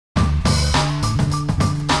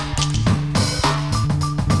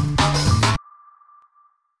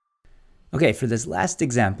Okay, for this last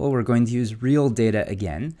example, we're going to use real data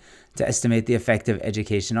again to estimate the effect of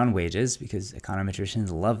education on wages, because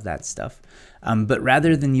econometricians love that stuff. But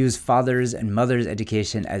rather than use father's and mother's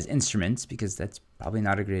education as instruments, because that's probably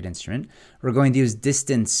not a great instrument, we're going to use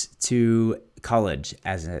distance to college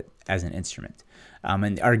as an instrument.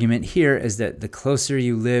 And the argument here is that the closer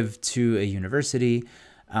you live to a university,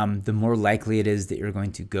 the more likely it is that you're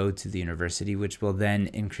going to go to the university, which will then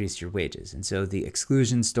increase your wages. And so the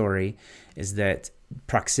exclusion story is that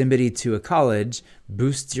proximity to a college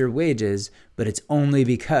boosts your wages, but it's only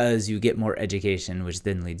because you get more education, which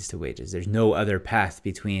then leads to wages. There's no other path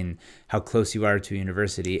between how close you are to a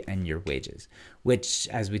university and your wages, which,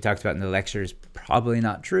 as we talked about in the lecture, is probably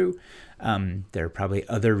not true. There are probably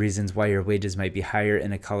other reasons why your wages might be higher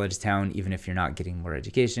in a college town, even if you're not getting more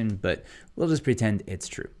education, but we'll just pretend it's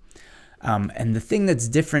true. And the thing that's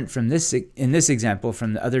different from this, in this example,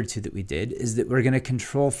 from the other two that we did, is that we're going to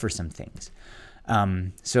control for some things.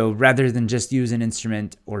 So rather than just use an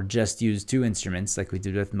instrument or just use two instruments like we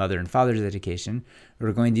did with mother and father's education,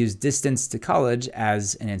 we're going to use distance to college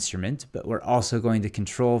as an instrument, but we're also going to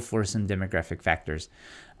control for some demographic factors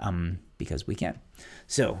because we can.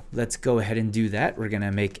 So let's go ahead and do that. We're going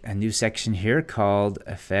to make a new section here called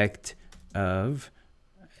Effect of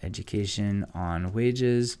Education on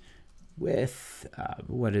Wages with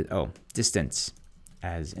distance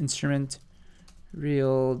as instrument,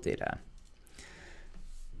 real data.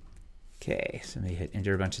 Okay, so let me hit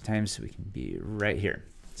enter a bunch of times so we can be right here.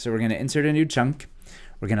 So we're going to insert a new chunk.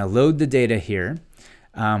 We're going to load the data here.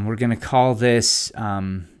 We're going to call this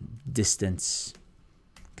distance,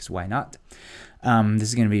 because why not? This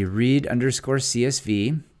is going to be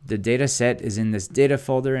read_CSV. The data set is in this data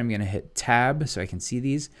folder. I'm going to hit tab so I can see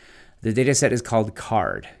these. The data set is called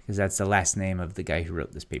card, because that's the last name of the guy who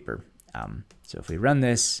wrote this paper. So if we run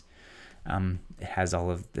this, it has all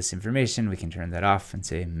of this information. We can turn that off and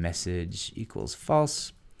say message equals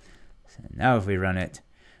false. So now if we run it,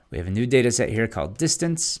 we have a new data set here called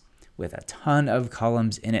distance with a ton of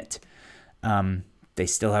columns in it. They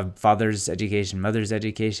still have father's education, mother's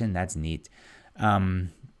education. That's neat.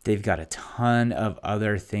 They've got a ton of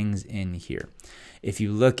other things in here. If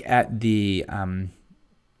you look at the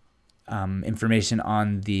information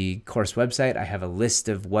on the course website, I have a list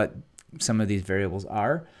of what some of these variables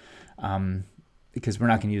are. Because we're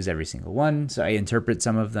not going to use every single one. So I interpret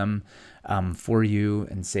some of them for you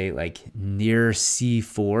and say like near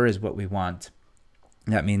C4 is what we want.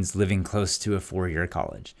 That means living close to a four-year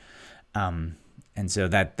college. And so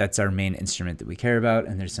that's our main instrument that we care about.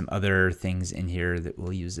 And there's some other things in here that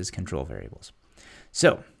we'll use as control variables.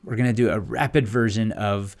 So we're going to do a rapid version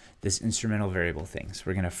of this instrumental variable thing. So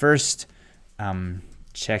we're going to first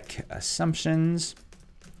check assumptions.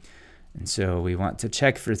 And so we want to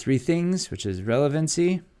check for three things, which is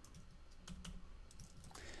relevancy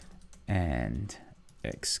and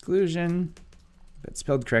exclusion, but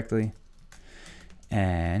spelled correctly,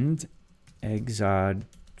 and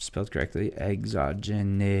spelled correctly,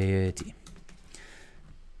 exogeneity.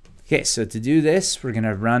 Okay, so to do this, we're going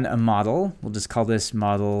to run a model. We'll just call this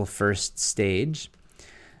model first stage.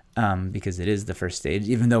 Because it is the first stage,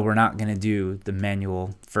 even though we're not going to do the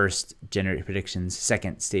manual first generate predictions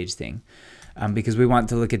second stage thing, because we want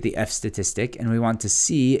to look at the F statistic and we want to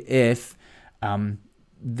see if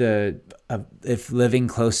if living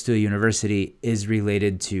close to a university is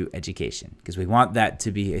related to education, because we want that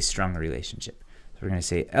to be a strong relationship. So we're going to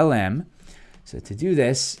say LM. So to do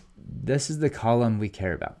this, this is the column we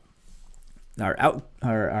care about.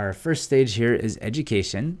 Our first stage here is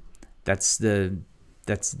education. That's the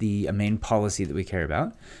main policy that we care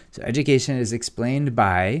about. So education is explained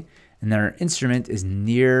by, and then our instrument is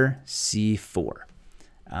near C4,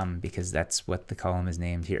 because that's what the column is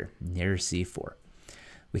named here, near C4.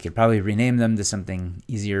 We could probably rename them to something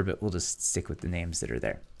easier, but we'll just stick with the names that are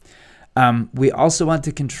there. We also want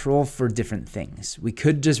to control for different things. We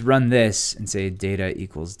could just run this and say data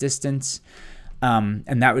equals distance.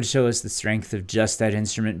 And that would show us the strength of just that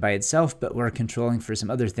instrument by itself, but we're controlling for some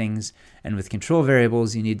other things. And with control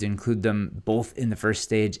variables, you need to include them both in the first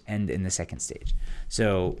stage and in the second stage.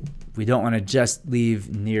 So we don't want to just leave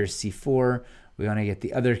near C4. We want to get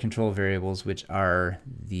the other control variables, which are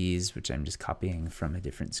these, which I'm just copying from a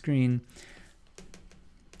different screen.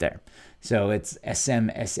 There. So it's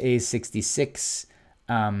SMSA66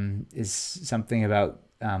 is something about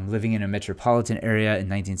living in a metropolitan area in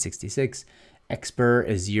 1966. Expert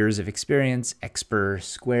is years of experience. Expert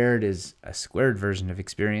squared is a squared version of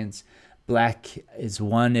experience. Black is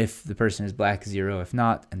 1 if the person is black, 0 if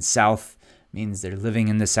not. And South means they're living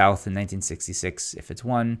in the South in 1966 if it's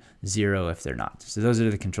 1, 0 if they're not. So those are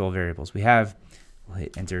the control variables we have. We'll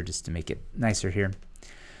hit enter just to make it nicer here.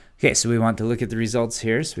 Okay, so we want to look at the results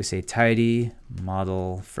here. So we say tidy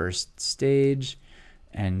model first stage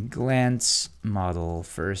and glance model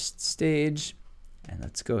first stage. And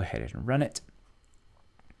let's go ahead and run it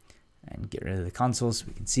and get rid of the console so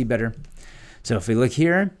we can see better. So if we look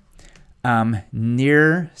here,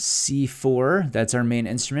 near C4, that's our main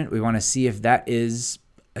instrument. We want to see if that is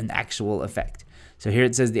an actual effect. So here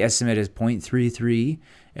it says the estimate is 0.33.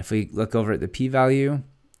 If we look over at the p-value,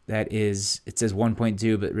 that is, it says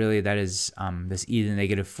 1.2, but really that is this e to the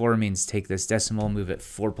negative 4 means take this decimal, move it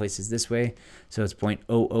 4 places this way. So it's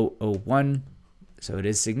 0.0001. So it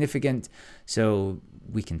is significant. So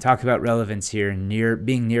we can talk about relevance here.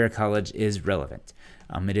 Being near a college is relevant.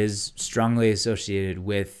 It is strongly associated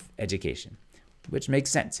with education, which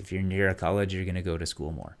makes sense. If you're near a college, you're going to go to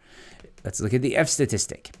school more. Let's look at the F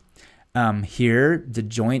statistic. Here, the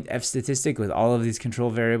joint F statistic with all of these control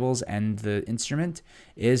variables and the instrument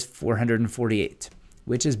is 448,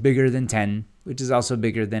 which is bigger than 10, which is also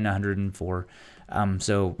bigger than 104.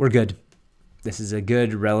 So we're good. This is a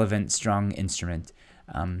good, relevant, strong instrument.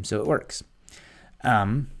 So it works.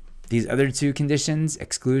 These other two conditions,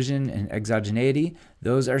 exclusion and exogeneity,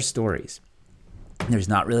 those are stories. There's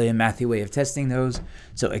not really a mathy way of testing those.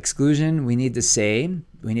 So exclusion, we need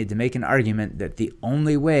to make an argument that the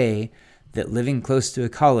only way that living close to a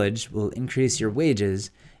college will increase your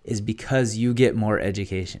wages is because you get more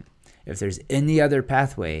education. If there's any other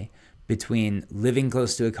pathway between living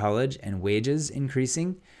close to a college and wages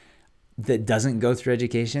increasing that doesn't go through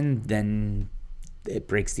education, then it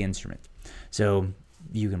breaks the instrument. So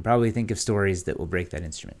you can probably think of stories that will break that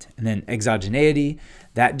instrument. And then exogeneity,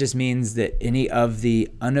 that just means that any of the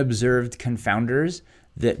unobserved confounders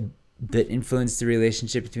that influence the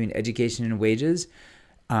relationship between education and wages,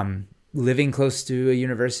 living close to a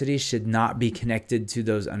university should not be connected to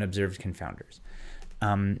those unobserved confounders.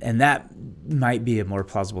 And that might be a more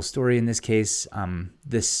plausible story in this case.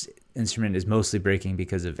 This instrument is mostly breaking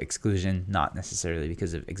because of exclusion, not necessarily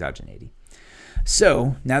because of exogeneity.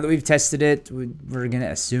 So now that we've tested it, we're going to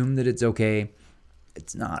assume that it's okay.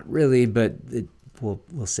 It's not really, but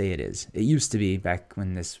we'll say it is. It used to be back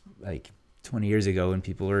when this, like 20 years ago, when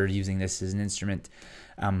people were using this as an instrument.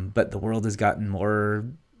 But the world has gotten more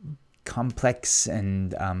complex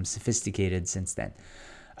and sophisticated since then.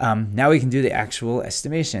 Now we can do the actual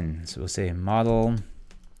estimation. So we'll say model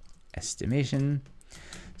estimation.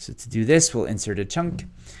 So to do this, we'll insert a chunk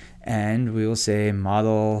and we will say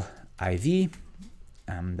model IV.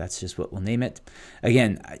 That's just what we'll name it.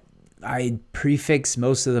 Again, I prefix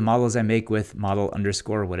most of the models I make with model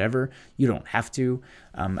underscore whatever. You don't have to.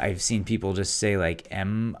 I've seen people just say like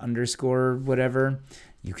M underscore whatever.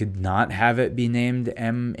 You could not have it be named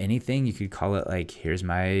M anything. You could call it like, here's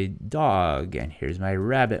my dog, and here's my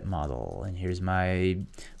rabbit model, and here's my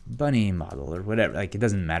bunny model, or whatever. Like, it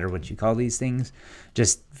doesn't matter what you call these things.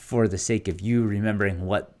 Just for the sake of you remembering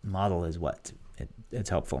what model is what, it's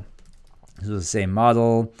helpful. So we'll say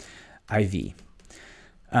model IV.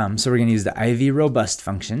 So we're going to use the IV robust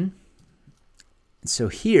function. So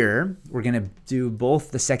here, we're going to do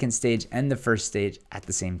both the second stage and the first stage at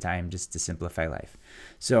the same time, just to simplify life.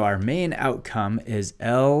 So our main outcome is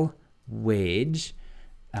L wage,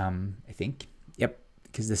 I think. Yep,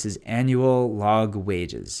 because this is annual log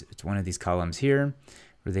wages. It's one of these columns here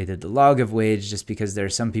where they did the log of wage just because there are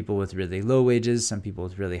some people with really low wages, some people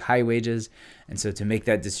with really high wages. And so to make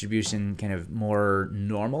that distribution kind of more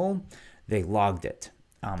normal, they logged it,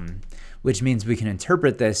 which means we can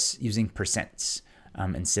interpret this using percents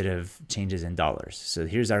instead of changes in dollars. So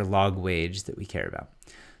here's our log wage that we care about.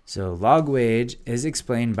 So log wage is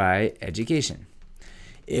explained by education.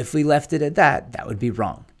 If we left it at that, that would be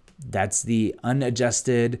wrong. That's the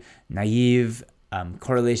unadjusted, naive,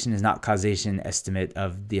 correlation is not causation estimate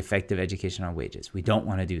of the effect of education on wages. We don't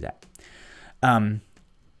want to do that.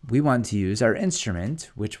 We want to use our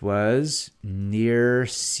instrument, which was near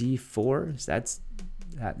C4. Is that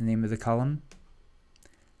the name of the column?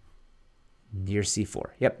 Near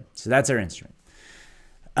C4. Yep. So that's our instrument.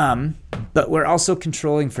 But we're also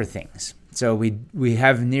controlling for things. So we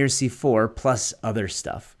have near C4 plus other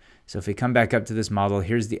stuff. So if we come back up to this model,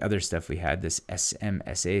 here's the other stuff we had, this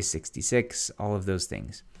SMSA 66, all of those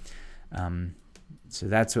things. So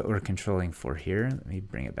that's what we're controlling for here. Let me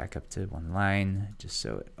bring it back up to one line, just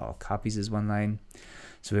so it all copies as one line.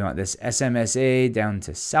 So we want this SMSA down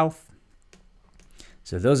to south.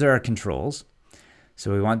 So those are our controls.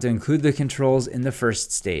 So we want to include the controls in the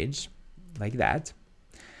first stage, like that.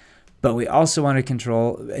 But we also want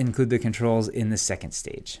to include the controls in the second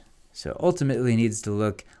stage. So ultimately it needs to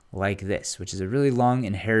look like this, which is a really long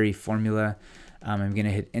and hairy formula. I'm going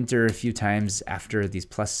to hit enter a few times after these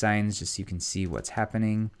plus signs just so you can see what's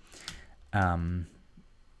happening. There.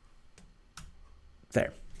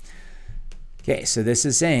 Okay, so this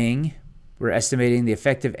is saying we're estimating the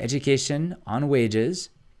effect of education on wages,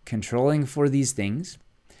 controlling for these things,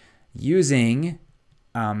 using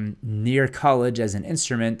near college as an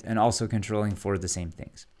instrument, and also controlling for the same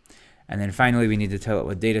things. And then finally, we need to tell it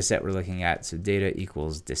what data set we're looking at. So data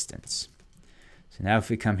equals distance. So now if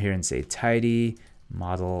we come here and say tidy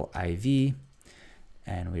model IV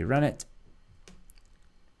and we run it,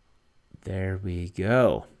 there we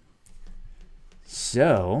go.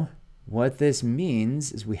 So what this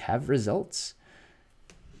means is we have results.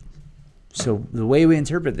 So the way we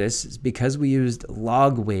interpret this is because we used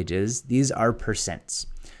log wages, these are percents.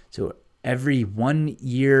 So every 1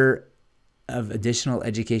 year of additional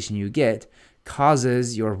education you get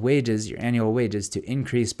causes your wages, your annual wages, to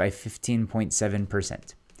increase by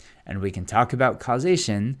 15.7%. And we can talk about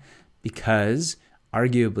causation because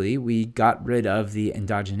arguably we got rid of the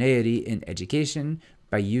endogeneity in education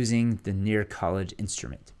by using the near college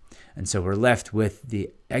instrument. And so we're left with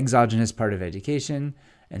the exogenous part of education.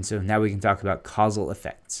 And so now we can talk about causal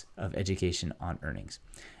effects of education on earnings.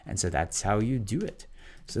 And so that's how you do it.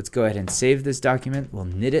 So let's go ahead and save this document. We'll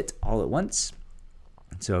knit it all at once.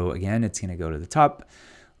 So again, it's going to go to the top,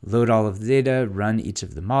 load all of the data, run each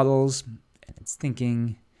of the models, and it's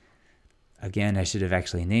thinking. Again, I should have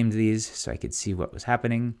actually named these so I could see what was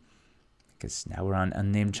happening, because now we're on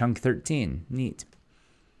unnamed chunk 13. Neat.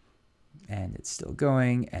 And it's still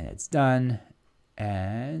going, and it's done.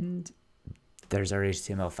 And there's our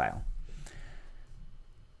HTML file.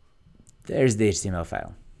 There's the HTML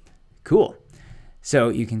file. Cool. So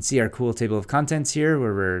you can see our cool table of contents here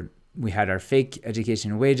where we had our fake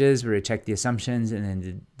education wages where we checked the assumptions and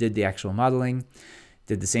then did the actual modeling.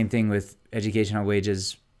 Did the same thing with education on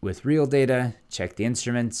wages with real data, checked the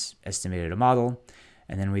instruments, estimated a model.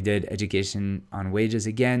 And then we did education on wages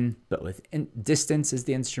again, but with distance as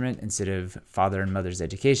the instrument instead of father and mother's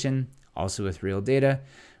education, also with real data.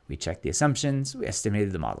 We checked the assumptions, we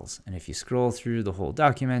estimated the models. And if you scroll through the whole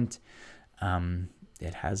document,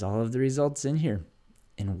 it has all of the results in here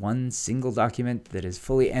in one single document that is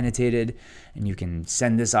fully annotated, and you can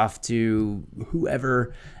send this off to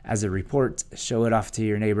whoever as a report, show it off to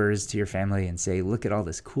your neighbors, to your family, and say, look at all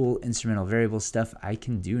this cool instrumental variable stuff I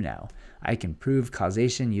can do now. I can prove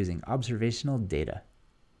causation using observational data.